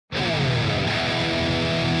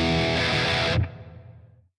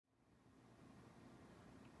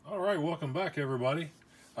Alright, welcome back everybody.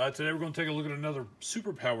 Today we're going to take a look at another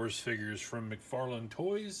Superpowers figures from McFarlane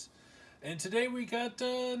Toys. And today we got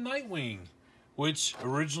Nightwing, which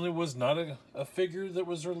originally was not a figure that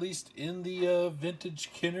was released in the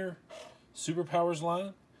vintage Kenner Superpowers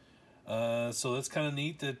line. So that's kind of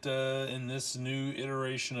neat that in this new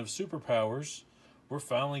iteration of Superpowers, we're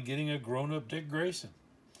finally getting a grown-up Dick Grayson.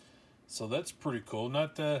 So that's pretty cool.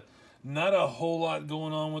 Not a whole lot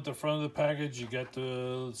going on with the front of the package. You got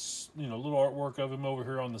the little artwork of him over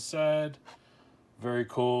here on the side. Very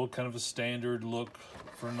cool, kind of a standard look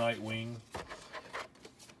for Nightwing.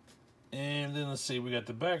 And then let's see, we got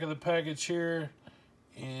the back of the package here,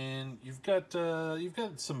 and you've got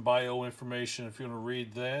some bio information if you want to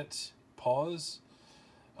read that. Pause.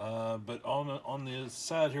 But on the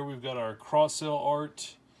side here, we've got our cross-sell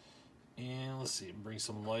art, and let's see, bring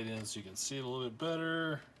some light in so you can see it a little bit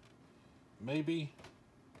better. Maybe.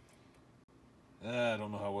 I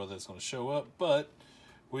don't know how well that's going to show up, but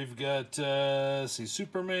we've got,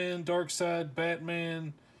 Superman, Darkseid,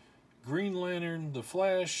 Batman, Green Lantern, The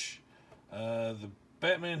Flash, the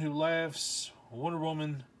Batman Who Laughs, Wonder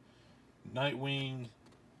Woman, Nightwing,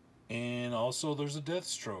 and also there's a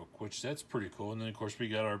Deathstroke, which that's pretty cool. And then, of course, we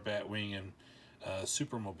got our Batwing and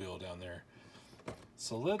Supermobile down there.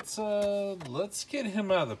 So let's get him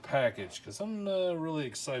out of the package because I'm really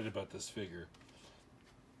excited about this figure.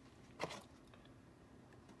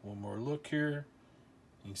 One more look here.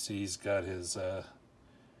 You can see he's got his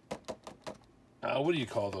what do you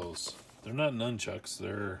call those? They're not nunchucks.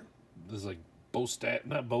 There's like bow staff,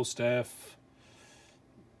 not bow staff.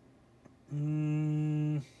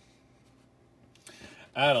 I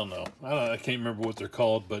don't know. I can't remember what they're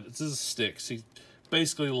called, but it's his sticks. He's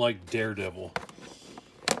basically like Daredevil.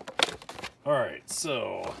 Alright,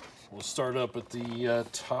 so we'll start up at the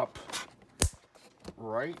top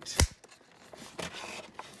right.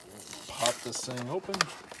 Pop this thing open.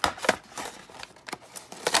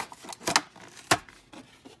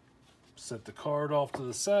 Set the card off to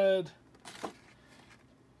the side.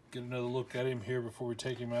 Get another look at him here before we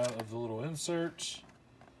take him out of the little insert.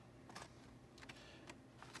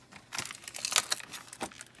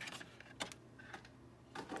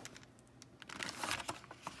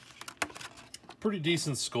 Pretty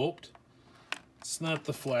decent sculpt. It's not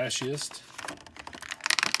the flashiest.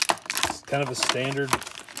 It's kind of a standard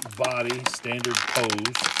body, standard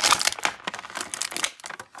pose.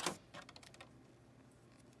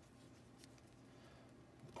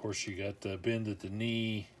 Of course, you got the bend at the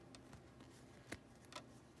knee.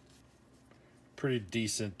 Pretty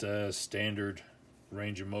decent standard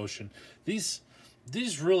range of motion. These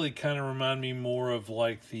really kind of remind me more of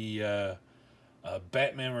like the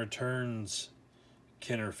Batman Returns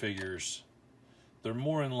Kenner figures. They're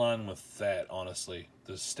more in line with that, honestly.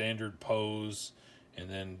 The standard pose, and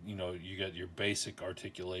then you got your basic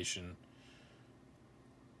articulation.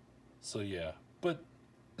 So yeah, but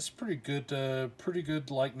it's pretty good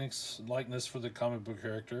likeness for the comic book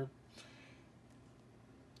character.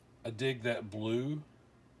 I dig that blue.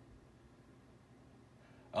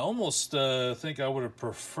 I almost think I would have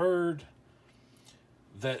preferred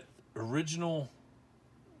that original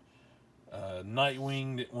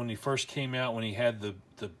Nightwing when he first came out, when he had the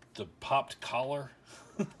popped collar.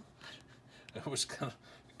 It was kind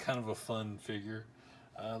of a fun figure.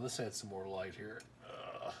 Let's add some more light here.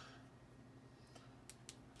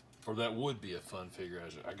 Or that would be a fun figure,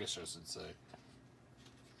 I guess I should say.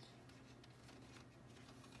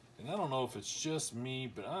 And I don't know if it's just me,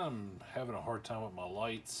 but I'm having a hard time with my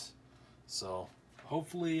lights. So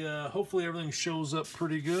hopefully everything shows up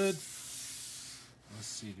pretty good. Let's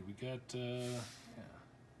see, do we got,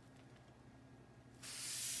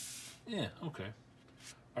 yeah, okay.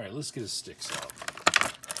 All right, let's get his sticks out.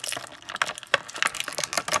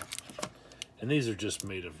 And these are just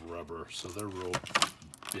made of rubber, so they're real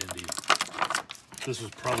bendy. This was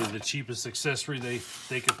probably the cheapest accessory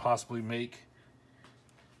they could possibly make.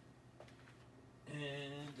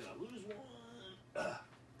 And I lose one.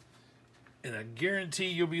 And I guarantee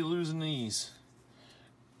you'll be losing these.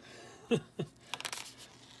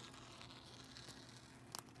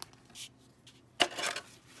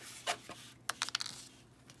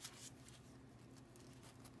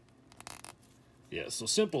 Yeah, so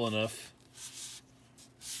simple enough.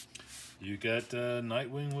 You got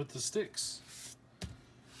Nightwing with the sticks.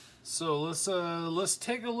 So let's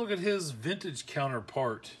take a look at his vintage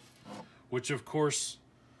counterpart, which of course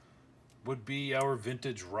would be our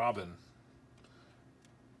vintage Robin.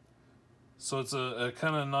 So it's a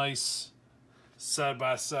kind of nice side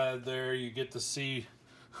by side there. You get to see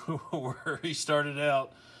where he started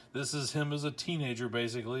out. This is him as a teenager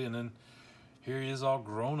basically, and then Here he is all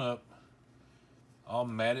grown up, all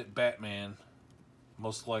mad at Batman,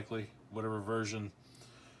 most likely, whatever version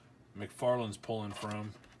McFarlane's pulling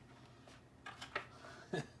from.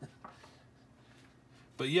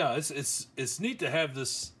 But yeah, it's neat to have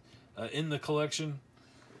this in the collection.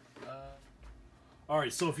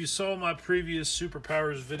 Alright, so if you saw my previous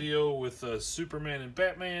Superpowers video with Superman and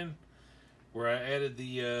Batman, where I added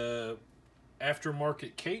the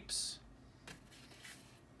aftermarket capes,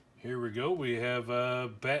 here we go. We have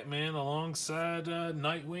Batman alongside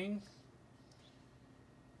Nightwing.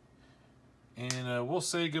 And we'll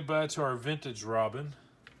say goodbye to our vintage Robin.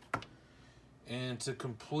 And to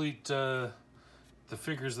complete the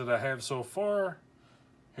figures that I have so far,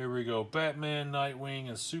 here we go. Batman, Nightwing,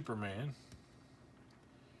 and Superman.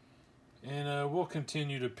 And we'll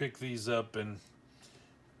continue to pick these up and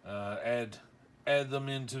add them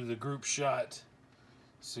into the group shot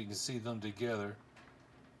so you can see them together.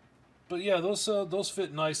 But yeah, those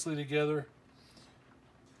fit nicely together.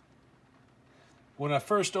 When I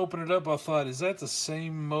first opened it up, I thought, is that the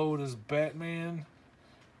same mode as Batman?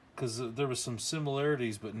 Because there was some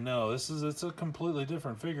similarities, but no, it's a completely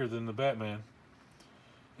different figure than the Batman.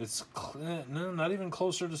 It's no, not even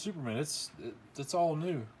closer to Superman. It's all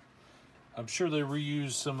new. I'm sure they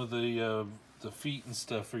reused some of the feet and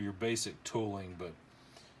stuff for your basic tooling, but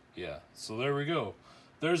yeah. So there we go.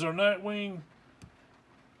 There's our Nightwing.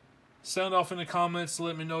 Sound off in the comments to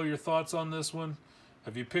let me know your thoughts on this one.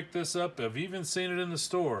 Have you picked this up? Have you even seen it in the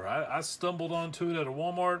store? I stumbled onto it at a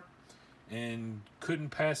Walmart and couldn't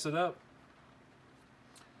pass it up.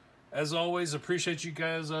 As always, appreciate you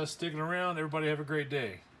guys sticking around. Everybody have a great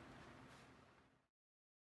day.